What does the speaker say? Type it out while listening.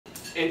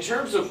in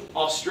terms of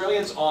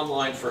Australians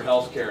online for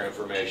healthcare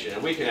information,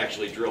 and we can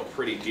actually drill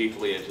pretty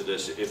deeply into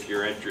this if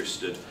you're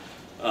interested,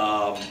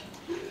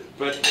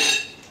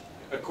 but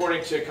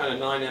according to kind of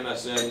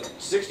 9MSN,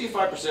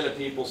 65% of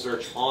people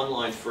search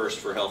online first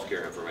for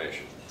healthcare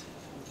information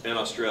in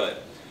Australia.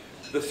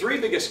 The three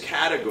biggest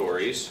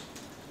categories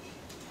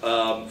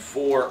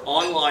for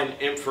online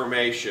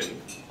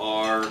information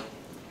are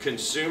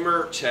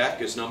consumer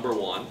tech is number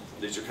one.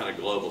 These are kind of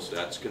global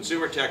stats.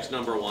 Consumer tech's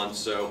number one,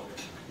 so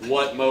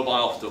what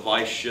mobile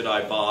device should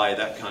I buy,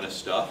 that kind of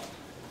stuff.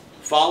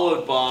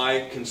 Followed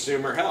by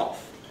consumer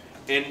health.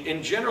 And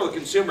in general, the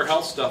consumer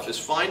health stuff is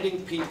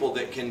finding people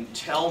that can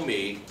tell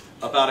me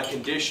about a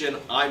condition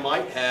I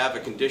might have,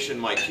 a condition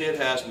my kid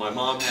has, my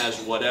mom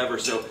has, whatever.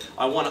 So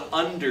I want to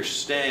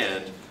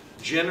understand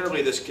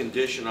generally this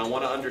condition. I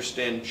want to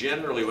understand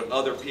generally what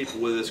other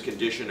people with this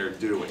condition are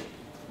doing.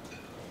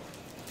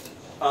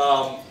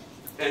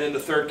 And then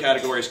the third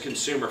category is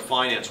consumer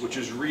finance, which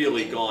has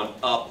really gone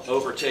up,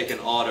 overtaken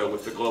auto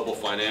with the global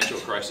financial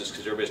crisis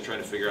because everybody's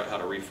trying to figure out how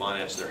to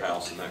refinance their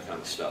house and that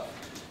kind of stuff.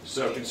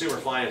 So consumer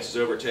finance has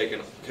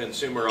overtaken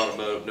consumer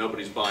automotive.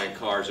 Nobody's buying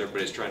cars.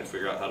 Everybody's trying to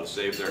figure out how to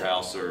save their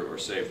house or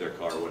save their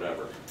car or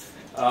whatever.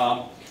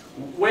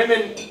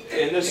 Women,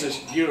 and this is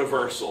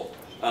universal.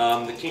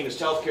 The keenest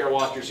healthcare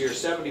watchers here,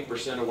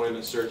 70% of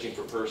women searching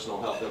for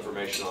personal health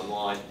information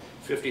online,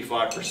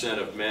 55%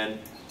 of men.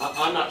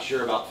 I'm not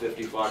sure about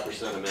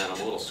 55% of men. I'm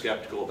a little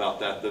skeptical about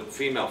that. The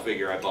female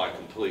figure I buy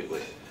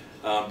completely.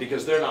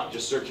 Because they're not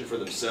just searching for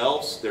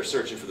themselves, they're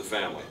searching for the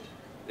family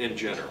in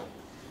general.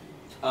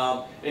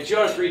 And 2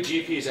 out of 3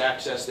 GPs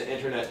access the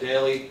internet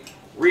daily,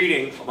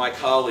 reading my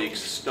colleagues'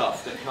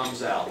 stuff that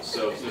comes out.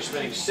 So they're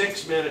spending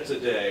 6 minutes a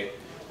day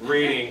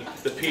reading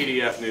the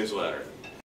PDF newsletter.